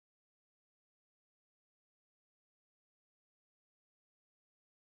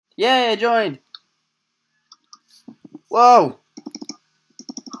Yay, I joined. Whoa.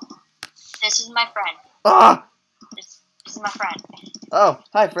 This is my friend. Ah. This is my friend. Oh,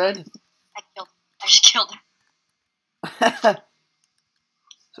 hi, friend. I just killed her.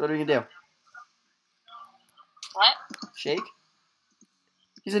 So what are we gonna do? What? Shake?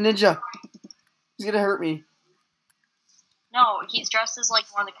 He's a ninja. He's gonna hurt me. No, he's dressed as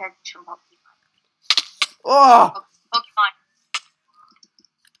like one of the characters from Pokemon. Oh! Pokemon.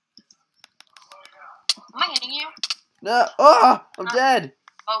 Am I hitting you? No! Oh! I'm dead!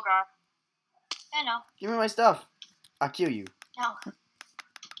 Oh god. I know. Give me my stuff. I'll kill you. No.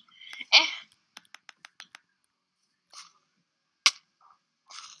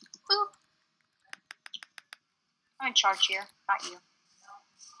 Boop. I'm in charge here, not you.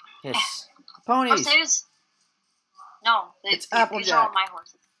 Hiss. Ponies! Horses? No, It's these are Applejack. all my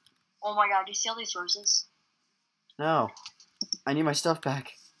horses. Oh my god, do you see all these horses? No. I need my stuff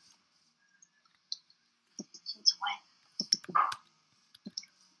back. Since when?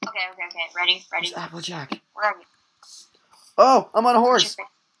 Okay. Ready? It's Applejack. Where are you? Oh! I'm on a horse!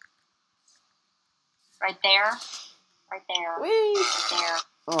 Right there. Right there. Whee! Right there.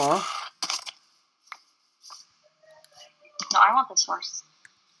 Aw. No, I want this horse.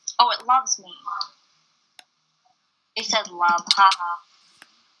 Oh, it loves me. It says love. Haha.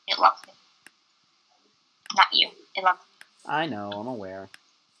 It loves me. Not you. It loves me. I know, I'm aware.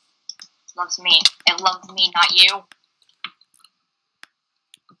 It loves me. It loves me, not you.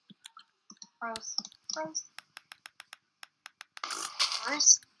 Rose.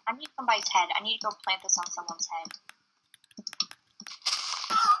 First, I need somebody's head. I need to go plant this on someone's head.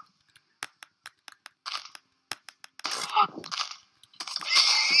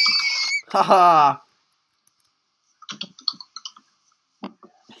 Haha!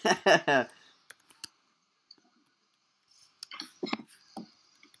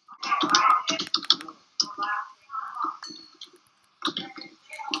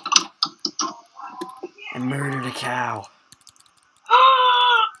 I murdered a cow.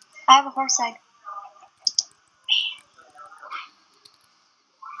 I have a horse egg.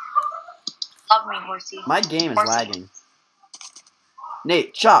 Love me, horsey. My game is Horsey. lagging.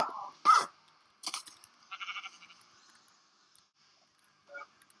 Nate, chop!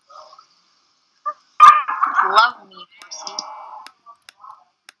 Love me, horsey.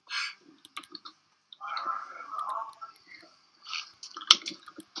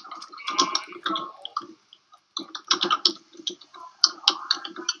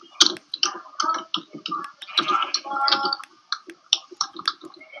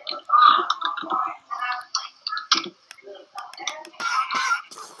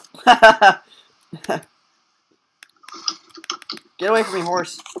 Get away from me,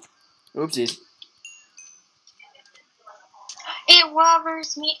 horse. Oopsies. It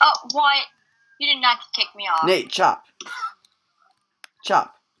wobbles me. Oh, what? You did not kick me off. Nate, chop.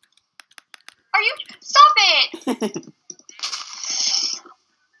 Chop. Are you? Stop it!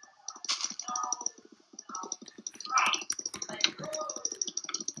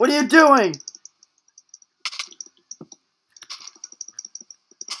 What are you doing?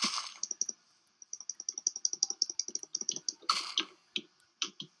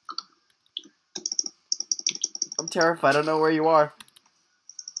 I'm terrified. I don't know where you are.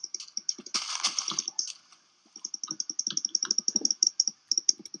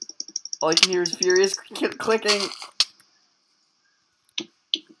 All I can hear is furious clicking.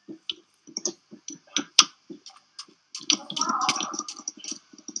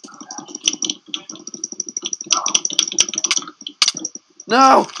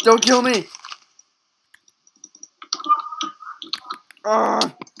 No! Don't kill me!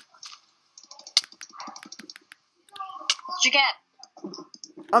 Ugh. What'd you get?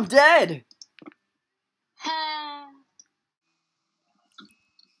 I'm dead!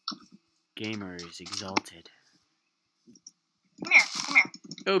 Gamers exalted. Come here.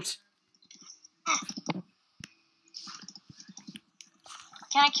 Oops.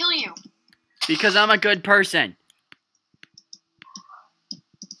 Can I kill you? Because I'm a good person.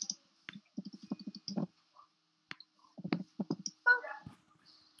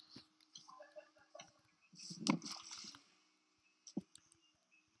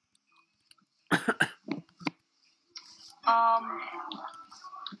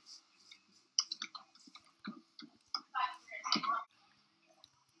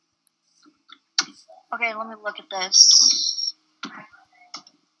 Okay, let me look at this.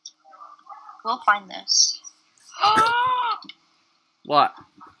 We'll find this. What?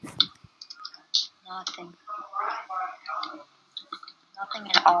 Nothing.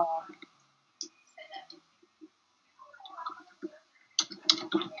 Nothing at all.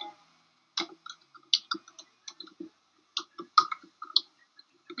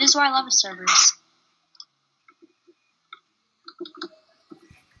 is why I love the servers.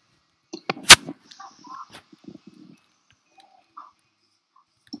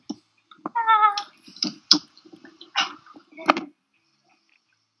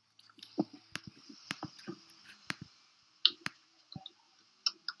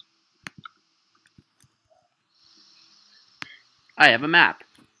 I have a map.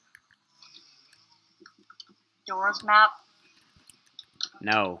 Dora's map.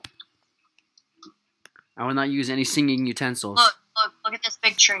 No. I will not use any singing utensils. Look at this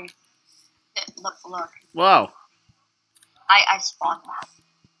big tree. Look. Whoa. I spawned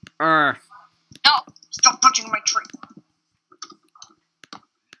that. No! Stop punching my tree!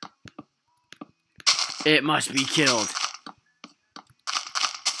 It must be killed.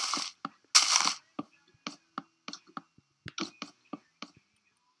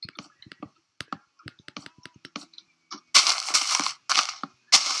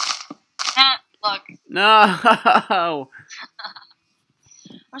 Look. No! I'm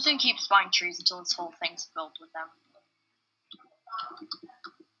just gonna keep spawning trees until this whole thing's filled with them.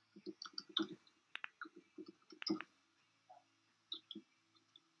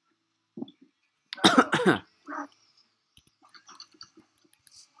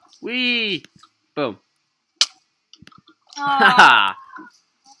 Wee! Boom. I'm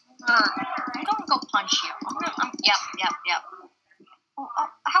gonna go punch you. Yep. Oh,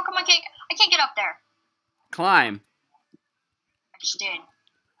 how come I can't get up there? Climb. I just did.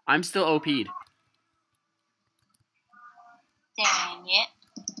 I'm still OP'd. Dang it.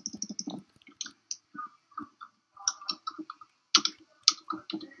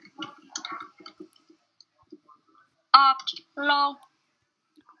 Up, low.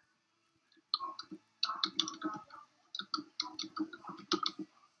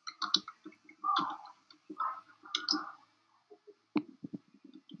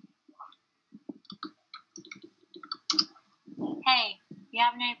 Hey, you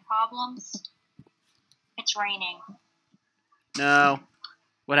having any problems? It's raining. No.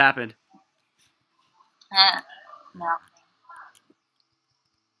 What happened? No.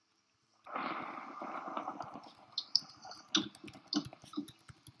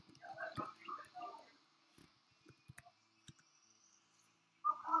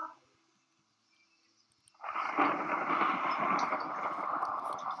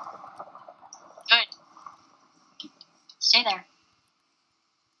 Good. Stay there.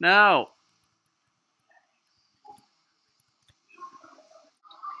 No.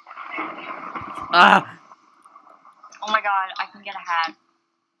 Ah! Oh my god, I can get a hat.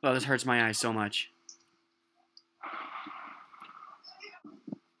 Oh, this hurts my eyes so much.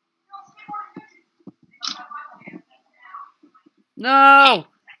 No!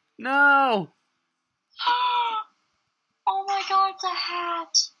 No! Oh my god, it's a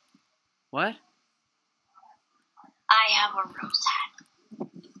hat. What? I have a rose hat.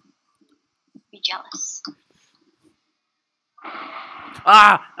 Be jealous.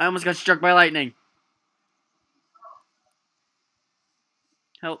 Ah! I almost got struck by lightning.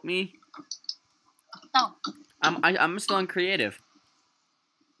 Help me. No. I'm still on creative.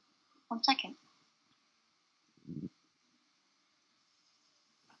 1 second.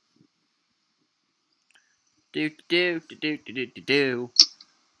 Do.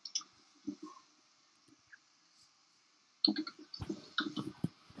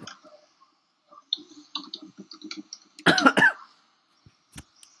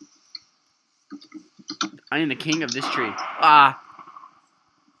 I am the king of this tree. Ah!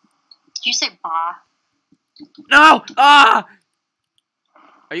 Did you say bah? No! Ah!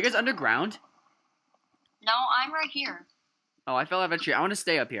 Are you guys underground? No, I'm right here. Oh, I fell out of a tree. I want to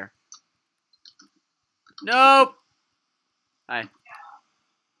stay up here. Nope! Hi.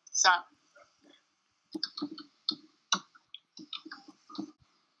 Sup?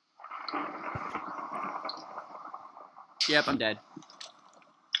 Yep, I'm dead.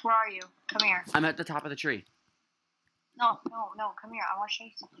 Where are you? Come here. I'm at the top of the tree. No, come here. I want to show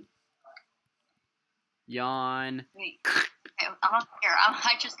you something. Yawn. Wait. Okay, I'm up here.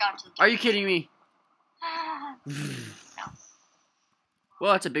 I just got to the top. Are you kidding me? No.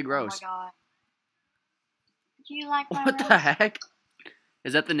 Well, that's a big Oh my rose. god. Do you like my What rose? the heck?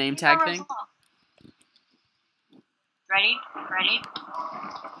 Is that the name Leave my tag rose thing? alone. Ready? Ready?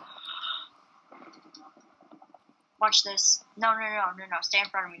 Watch this. No. Stay in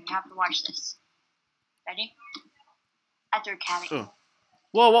front of me. You have to watch this. Ready? I threw a cat at you. Oh.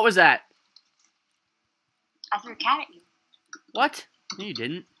 Whoa, what was that? I threw a cat at you. What? No, you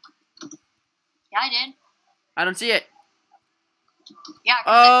didn't. Yeah, I did. I don't see it. Yeah,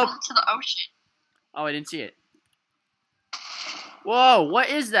 because Oh. it fell to the ocean. Oh, I didn't see it. Whoa, what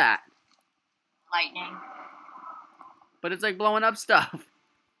is that? Lightning. But it's like blowing up stuff.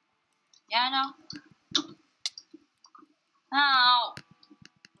 Yeah, I know. Oh.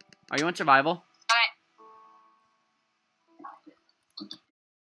 Are you in survival?